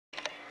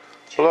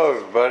Hello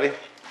everybody,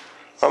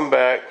 I'm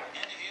back.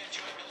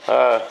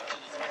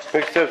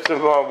 Mixed up some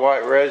of my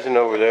white resin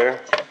over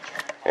there,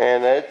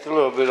 and it's a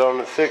little bit on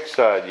the thick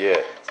side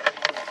yet.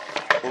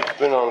 It's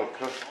been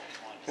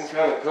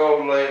kind of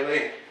cold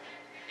lately.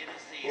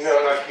 You know,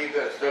 and I keep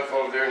that stuff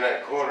over there in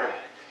that corner.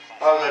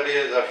 All that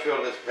is, I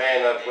fill this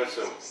pan up with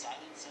some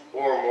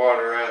warm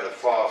water out of the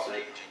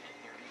faucet.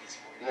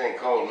 It ain't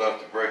cold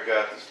enough to break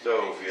out the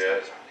stove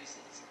yet.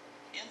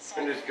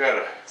 And just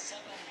gotta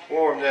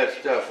warm that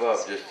stuff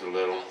up just a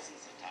little.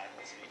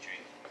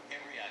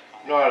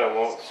 Not it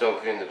won't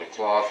soak into the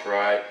cloth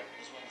right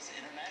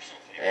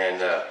and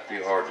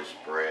be hard to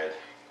spread.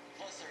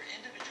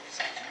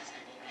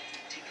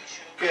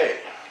 Okay,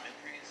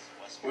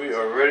 we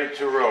are ready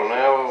to roll.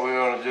 Now what we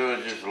want to do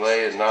is just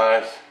lay a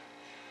nice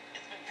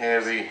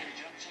heavy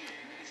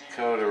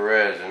coat of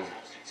resin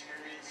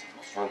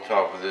on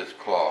top of this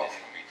cloth.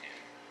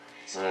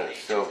 Let it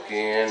soak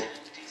in.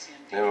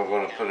 Then we're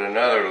going to put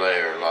another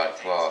layer of light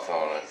cloth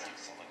on it.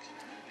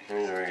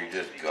 And where you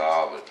just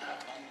gob it.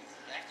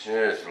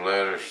 Just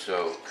let her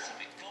soak.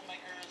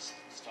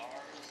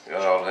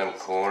 Got all them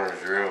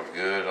corners real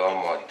good, all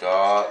my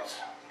dots.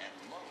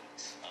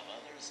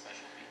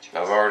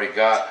 I've already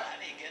got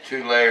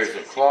 2 layers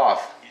of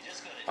cloth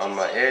on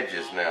my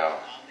edges now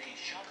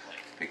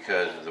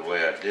because of the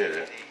way I did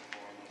it.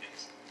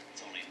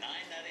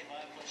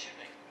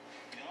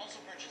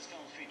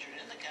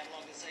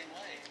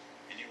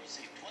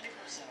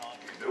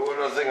 What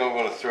I think I'm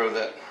going to throw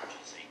that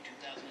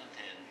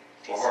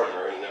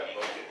hardener in that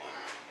bucket.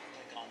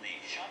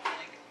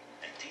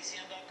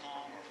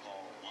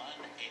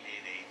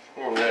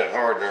 Warm that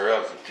hardener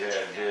up a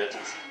tad bit.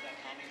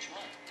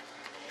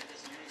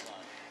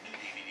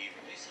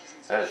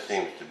 That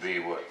seems to be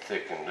what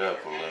thickened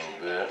up a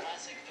little bit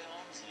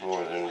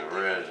more than the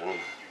resin.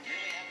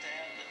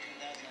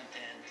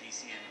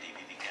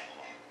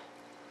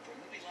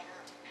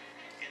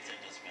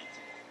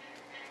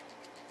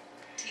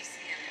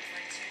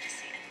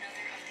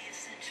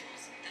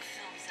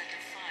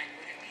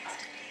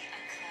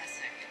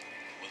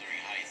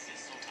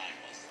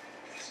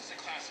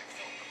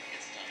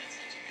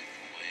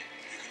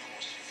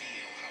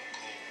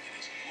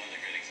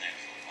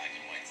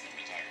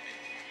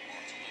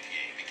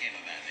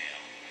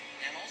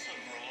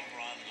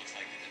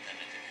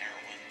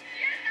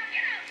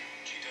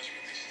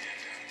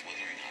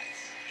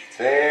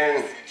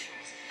 Then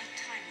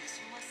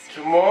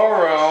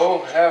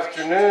tomorrow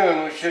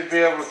afternoon we should be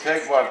able to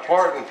take my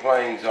parting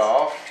planes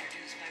off,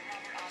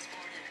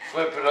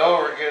 flip it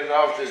over, get it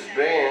off this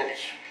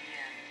bench,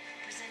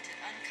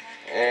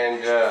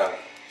 and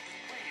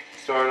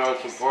start on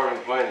some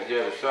parting planes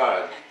the other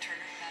side.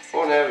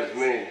 Won't have as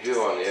many to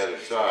do on the other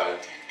side.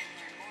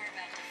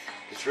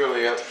 It's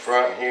really up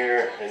front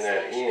here and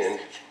that end.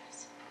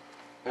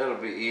 That'll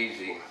be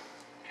easy.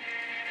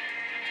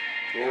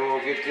 Then we'll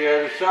get the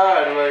other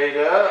side laid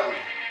up.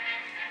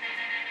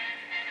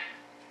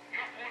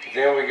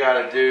 Then we got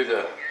to do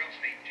the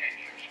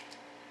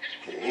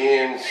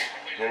ends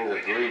and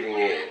the bleeding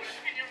edge.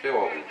 They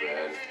won't be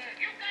bad.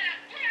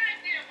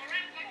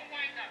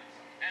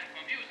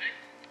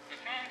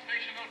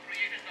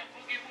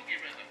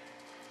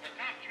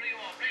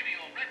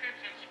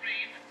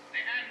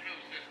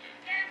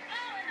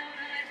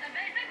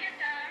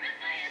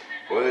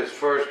 With this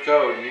first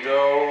coat, you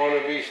don't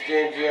want to be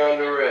stingy on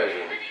the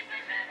resin,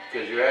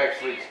 because you're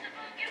actually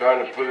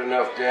trying to put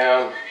enough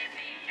down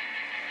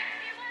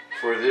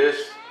for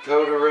this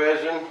coat of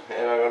resin,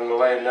 and I'm going to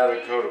lay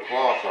another coat of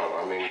cloth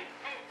on. I mean,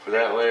 for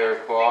that layer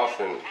of cloth,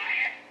 and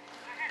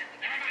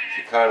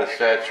to kind of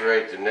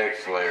saturate the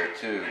next layer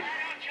too.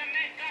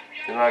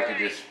 Then I could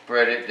just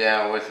spread it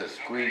down with a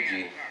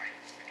squeegee.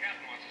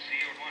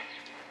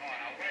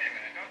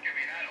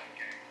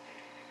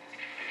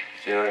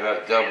 See, I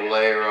got a double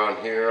layer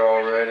on here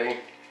already.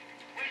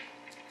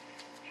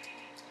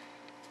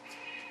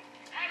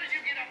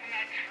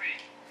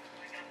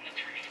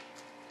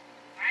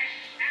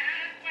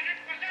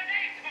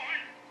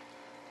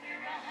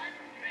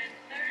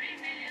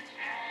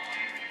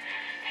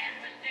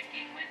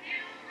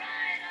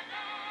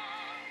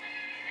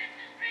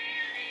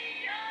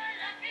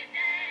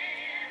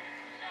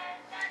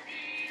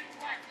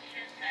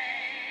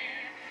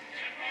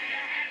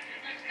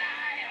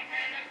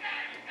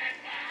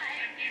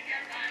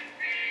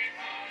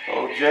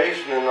 Oh,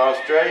 Jason in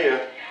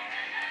Australia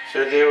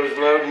said they was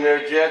loading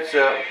their jets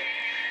up.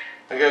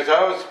 I guess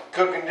I was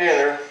cooking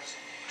dinner,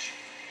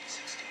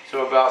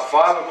 so about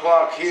 5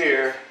 o'clock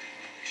here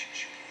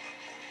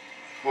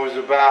was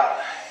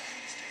about,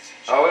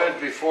 oh, it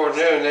was before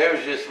noon. They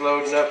was just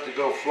loading up to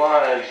go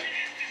flying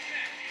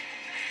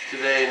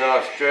today in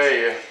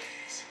Australia.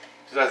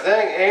 Because I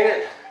think, ain't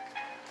it,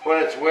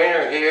 when it's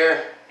winter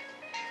here,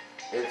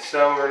 it's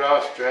summer in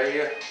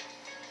Australia?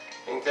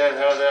 Ain't that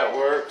how that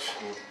works?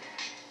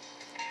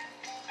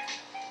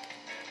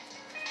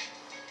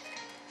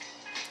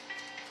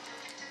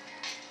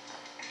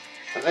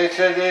 But they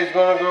said they was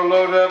going to go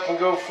load up and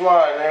go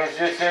flying. They was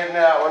just heading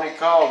out when he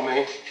called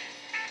me.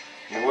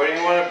 And what do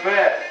you want to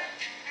bet?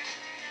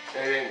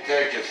 They didn't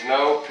take us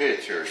no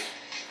pictures.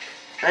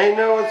 Ain't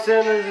no one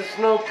sending us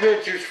no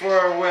pictures for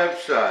our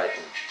website.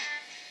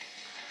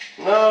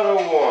 Not a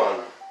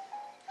one.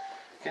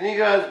 Can you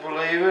guys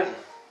believe it?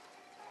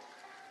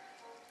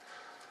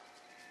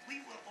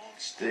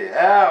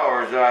 The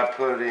hours I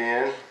put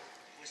in,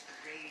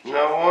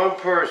 not one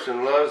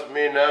person loves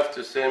me enough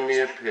to send me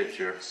a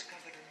picture.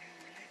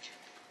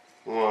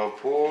 Well,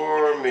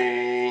 poor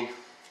me.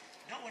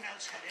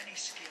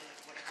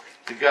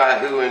 The guy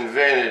who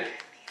invented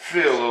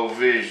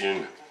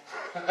Philovision.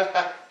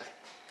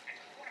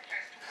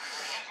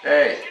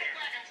 Hey,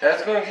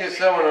 that's going to give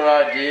someone an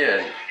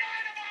idea.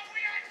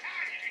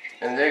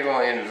 And they're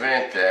going to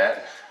invent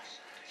that.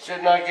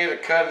 Shouldn't I get a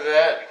cut of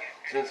that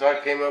since I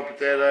came up with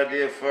that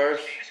idea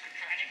first?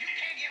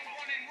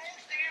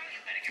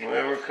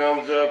 Whoever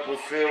comes up with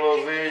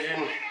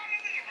Philovision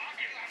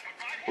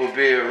will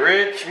be a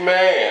rich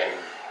man.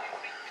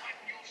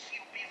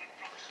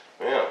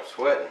 Man, I'm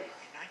sweating. In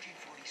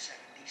 1947,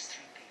 these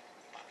three people,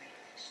 Bobby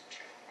Lewis,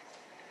 Joe,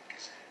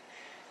 Kazan,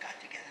 got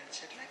together and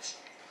said,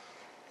 let's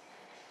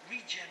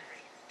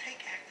regenerate, take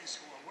actors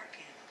who are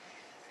working in the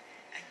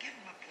theater and give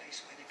them a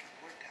place where they can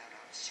work out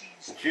on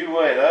scenes. But you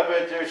wait, I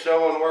bet there's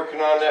someone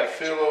working on that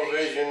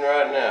Philovision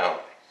right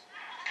now.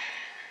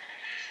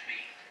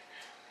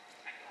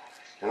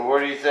 And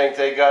where do you think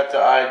they got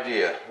the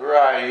idea?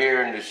 Right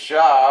here in the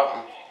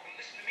shop.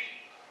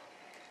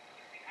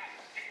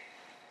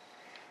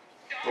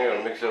 I'm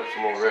gonna mix up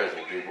some more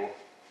resin, people.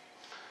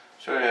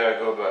 Show you how I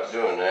go about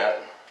doing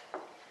that.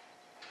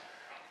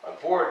 I'm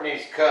pouring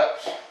these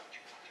cups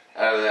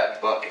out of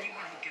that bucket.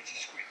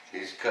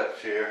 These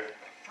cups here.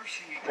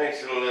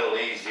 Makes it a little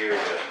easier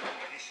to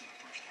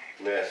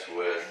mess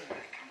with.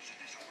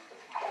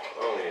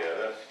 Oh yeah,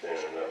 that's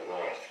standing up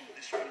nice.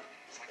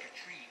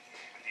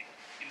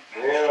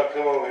 Then I'll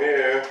come over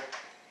here.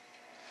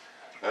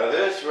 Now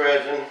this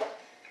resin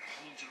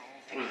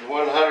was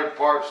 100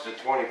 parts to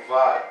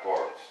 25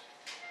 parts.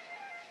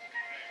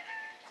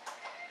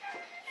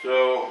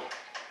 So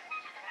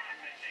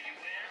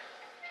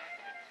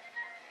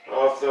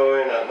I'll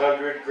throw in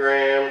 100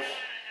 grams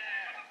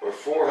or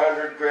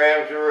 400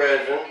 grams of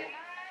resin.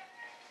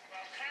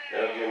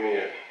 That'll give me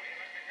a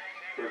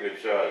pretty good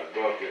sized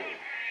bucket.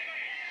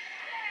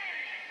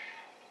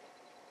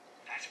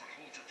 That's what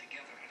holds it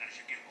together, and as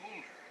you get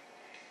older,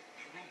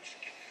 the roots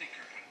get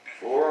thicker and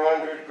better.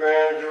 400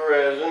 grams of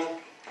resin.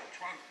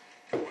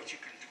 What you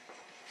can do.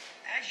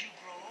 As you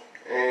grow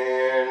older,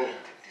 and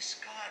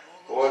discard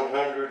all those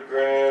 100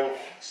 grams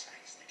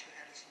insights that you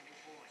had as a little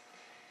boy.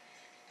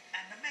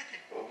 And the method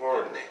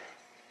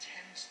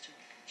tends to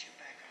put you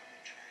back on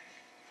the track,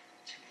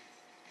 to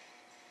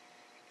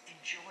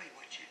enjoy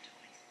what you're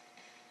doing,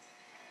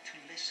 to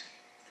listen.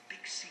 The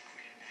big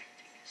secret in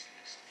acting is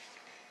listening.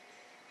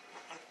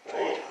 A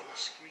thought on the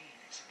screen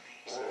is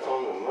amazing. Right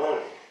on the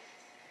money.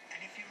 And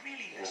if you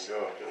really Oh listen,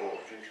 gosh, I don't want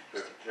to fix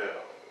paper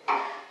towel.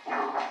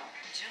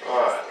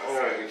 Alright, I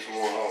gotta get some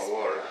more hot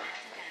water.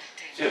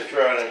 Just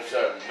right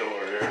inside the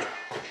door here.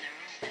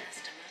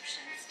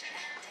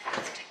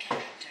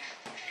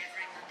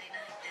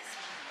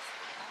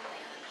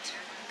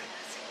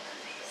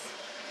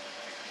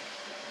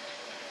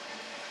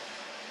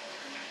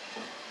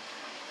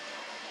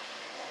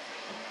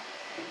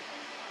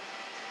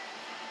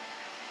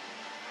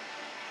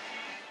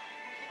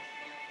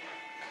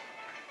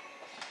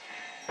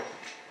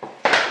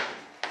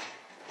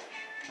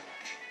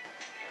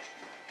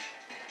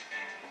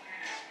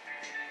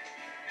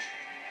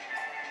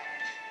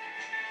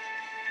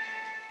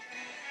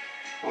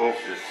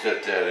 Let's just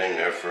set that in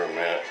there for a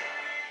minute.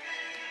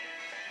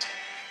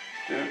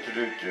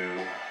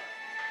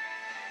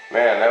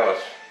 Man, that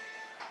was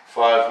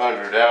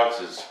 500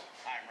 ounces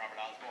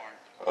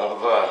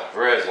of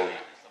resin.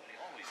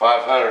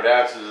 500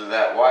 ounces of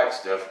that white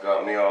stuff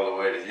got me all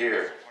the way to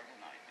here.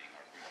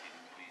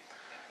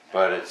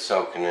 But it's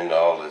soaking into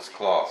all this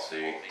cloth,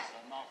 see?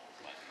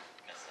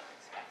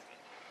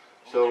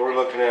 So we're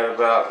looking at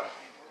about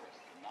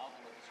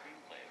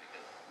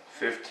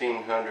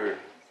 1,500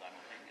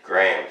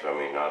 grams, I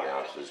mean not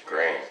ounces,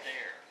 grams.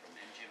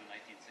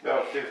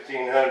 About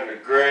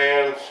 1,500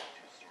 grams.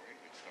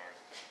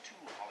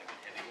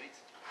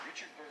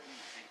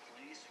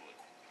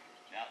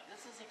 Now,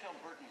 this is a film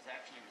Burton was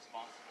actually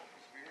responsible for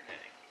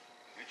spearheading.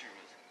 Richard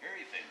was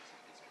very famous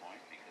at this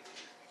point because of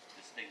his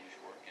distinguished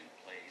work in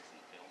plays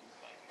and films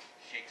by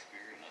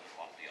Shakespeare and other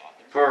popular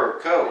authors. Per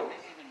coat. And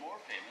he's even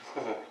more famous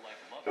as a real-life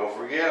lover. Don't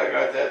forget I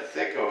got that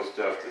thicko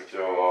stuff to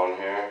throw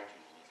on here.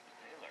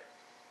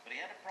 But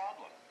he had a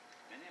problem.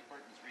 Many of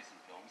Burton's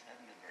recent films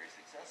hadn't been very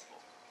successful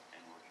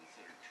and were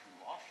considered too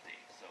lofty.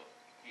 So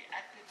he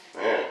actively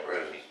Man,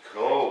 resin's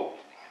cold.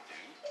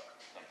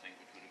 something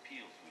which would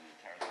appeal to an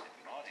entirely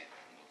different audience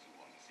than those who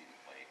wanted to see him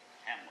play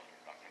Hamlet or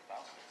Dr.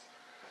 Faustus.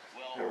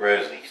 Well, The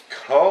resin's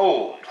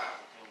cold.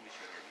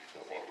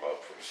 I'll warm up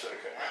for a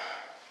second.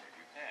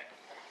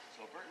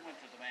 So Burton went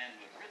to the man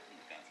who had written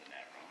The Guns in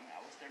That Room,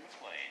 Alistair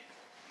MacLean,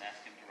 and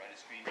asked him to write a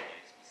screenplay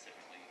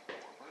specifically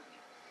for Burton.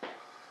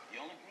 The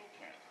only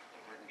blueprint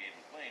that Burton gave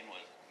MacLean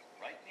was,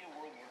 write me a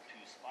World War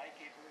II spy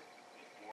caper